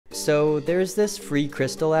So there's this free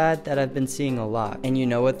crystal ad that I've been seeing a lot, and you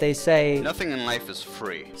know what they say? Nothing in life is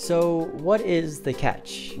free. So what is the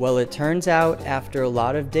catch? Well, it turns out after a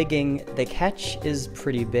lot of digging, the catch is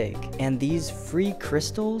pretty big, and these free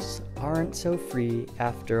crystals aren't so free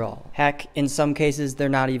after all. Heck, in some cases, they're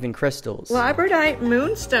not even crystals. Labradorite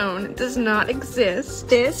moonstone does not exist.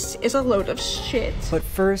 This is a load of shit. But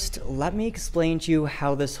first, let me explain to you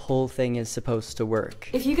how this whole thing is supposed to work.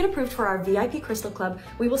 If you get approved for our VIP Crystal Club,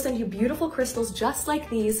 we will send you beautiful crystals just like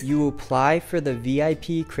these. You apply for the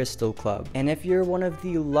VIP Crystal Club, and if you're one of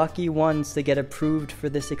the lucky ones to get approved for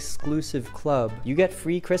this exclusive club, you get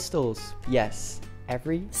free crystals. Yes,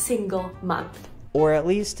 every single month. Or at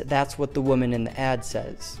least that's what the woman in the ad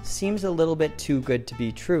says. Seems a little bit too good to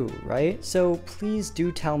be true, right? So please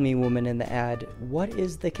do tell me, woman in the ad, what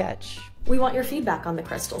is the catch? We want your feedback on the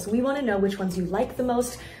crystals. We want to know which ones you like the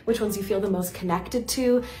most, which ones you feel the most connected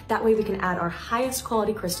to. That way we can add our highest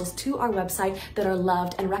quality crystals to our website that are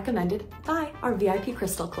loved and recommended by our VIP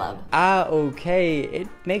Crystal Club. Ah, okay. It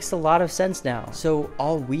makes a lot of sense now. So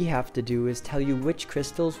all we have to do is tell you which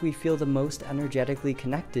crystals we feel the most energetically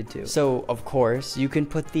connected to. So, of course, you can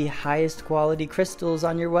put the highest quality crystals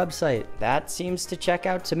on your website. That seems to check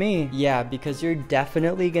out to me. Yeah, because you're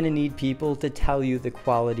definitely gonna need people to tell you the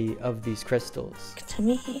quality of these crystals. To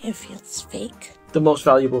me, it feels fake. The most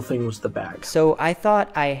valuable thing was the bag. So I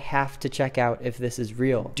thought I have to check out if this is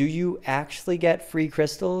real. Do you actually get free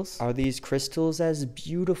crystals? Are these crystals as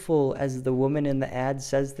beautiful as the woman in the ad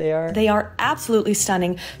says they are? They are absolutely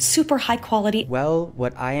stunning, super high quality. Well,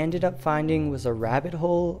 what I ended up finding was a rabbit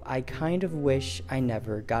hole I kind of wish I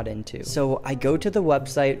never got into. So I go to the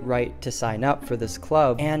website right to sign up for this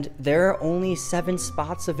club, and there are only 7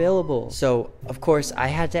 spots available. So of course I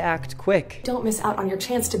had to act quick. Don't miss out on your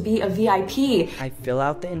chance to be a VIP. I fill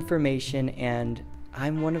out the information and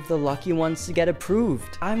I'm one of the lucky ones to get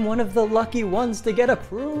approved. I'm one of the lucky ones to get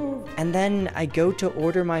approved. And then I go to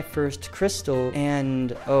order my first crystal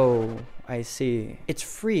and oh, I see. It's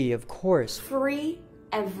free, of course. Free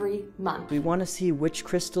every month. We want to see which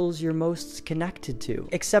crystals you're most connected to.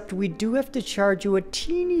 Except we do have to charge you a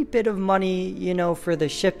teeny bit of money, you know, for the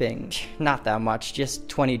shipping. Not that much, just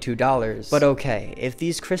 $22. But okay, if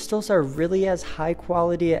these crystals are really as high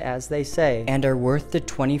quality as they say, and are worth the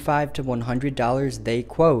 $25 to $100 they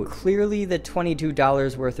quote, clearly the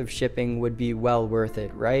 $22 worth of shipping would be well worth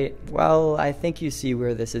it, right? Well, I think you see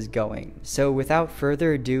where this is going. So without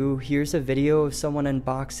further ado, here's a video of someone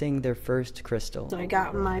unboxing their first crystal. So I got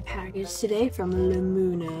my package today from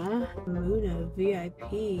Lumoona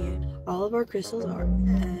VIP. All of our crystals are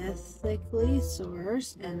ethically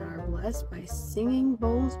sourced and are blessed by singing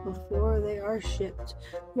bowls before they are shipped.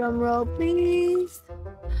 Drum roll, please.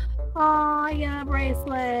 Aw, I got a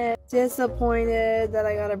bracelet. Disappointed that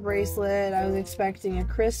I got a bracelet. I was expecting a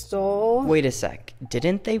crystal. Wait a sec.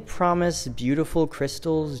 Didn't they promise beautiful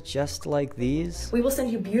crystals just like these? We will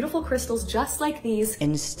send you beautiful crystals just like these.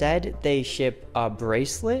 Instead, they ship a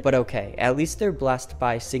bracelet? But okay, at least they're blessed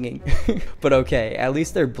by singing. But okay, at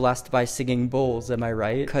least they're blessed by singing bowls, am I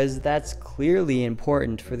right? Because that's clearly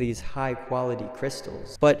important for these high quality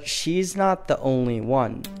crystals. But she's not the only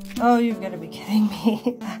one. Oh, you've got to be kidding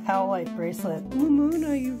me. A white bracelet.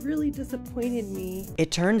 Lumoona, you really disappointed me.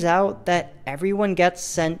 It turns out that everyone gets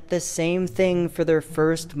sent the same thing for their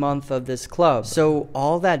first month of this club. So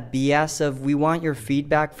all that BS of we want your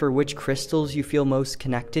feedback for which crystals you feel most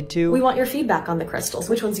connected to. We want your feedback on the crystals,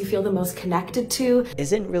 which ones you feel the most connected to.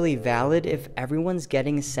 Isn't really valid if everyone's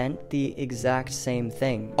getting sent the exact same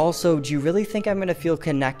thing. Also, do you really think I'm gonna feel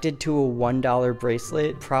connected to a $1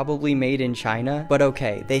 bracelet, probably made in China? But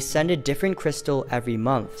okay, they send a different crystal every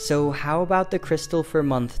month. So how about the crystal for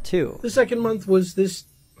month 2? The second month was this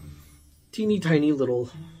teeny tiny little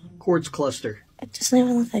quartz cluster. It doesn't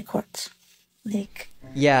even look like quartz.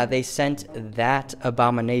 Yeah, they sent that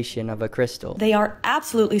abomination of a crystal. They are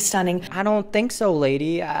absolutely stunning. I don't think so,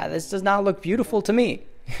 lady. This does not look beautiful to me.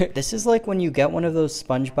 This is like when you get one of those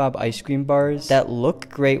SpongeBob ice cream bars that look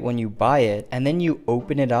great when you buy it, and then you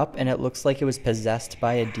open it up and it looks like it was possessed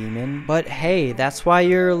by a demon. But hey, that's why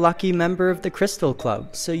you're a lucky member of the Crystal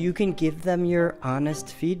Club, so you can give them your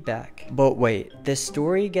honest feedback. But wait, the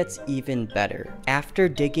story gets even better. After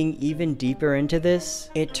digging even deeper into this,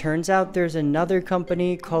 it turns out there's another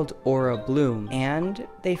company called Aura Bloom, and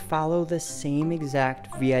they follow the same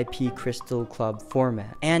exact VIP Crystal Club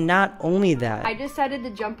format. And not only that, I decided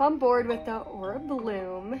to jump on board with the Aura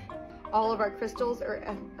Bloom. All of our crystals are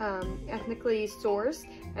ethnically sourced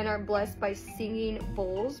and are blessed by singing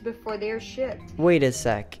bowls before they are shipped. Wait a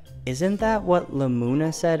sec. isn't that what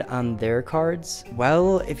Lumoona said on their cards?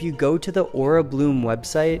 Well, if you go to the Aura Bloom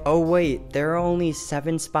website, oh wait, there are only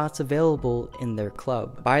 7 spots available in their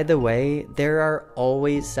club. By the way, there are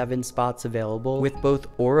always 7 spots available with both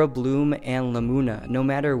Aura Bloom and Lumoona, no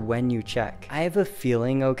matter when you check. I have a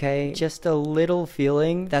feeling, okay, just a little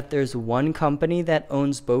feeling, that there's one company that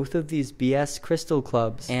owns both of these BS crystal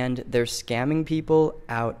clubs, and they're scamming people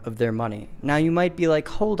out of their money. Now you might be like,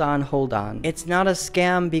 hold on. It's not a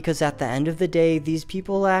scam because at the end of the day, these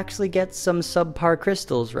people actually get some subpar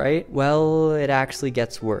crystals, right? Well, it actually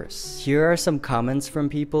gets worse. Here are some comments from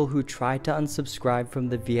people who tried to unsubscribe from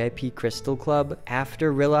the VIP Crystal Club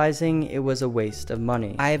after realizing it was a waste of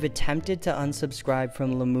money. I have attempted to unsubscribe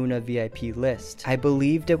from Lumoona VIP list. I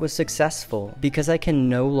believed it was successful because I can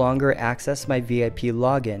no longer access my VIP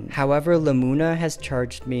login. However, Lumoona has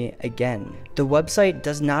charged me again. The website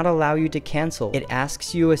does not allow you to cancel. It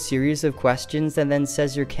asks you a series of questions and then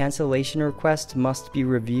says your cancellation request must be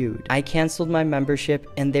reviewed. I canceled my membership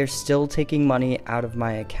and they're still taking money out of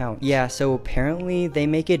my account. Yeah, so apparently they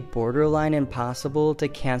make it borderline impossible to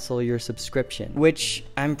cancel your subscription, which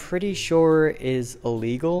I'm pretty sure is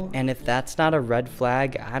illegal, and if that's not a red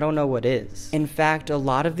flag, I don't know what is. In fact, a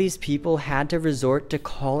lot of these people had to resort to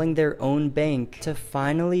calling their own bank to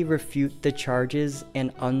finally refute the charges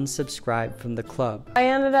and unsubscribe from the club. I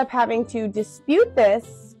ended up having to dispute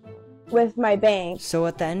this with my bank. So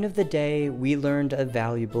at the end of the day, we learned a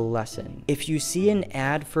valuable lesson. If you see an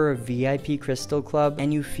ad for a VIP Crystal Club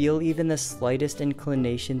and you feel even the slightest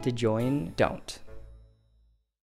inclination to join, don't.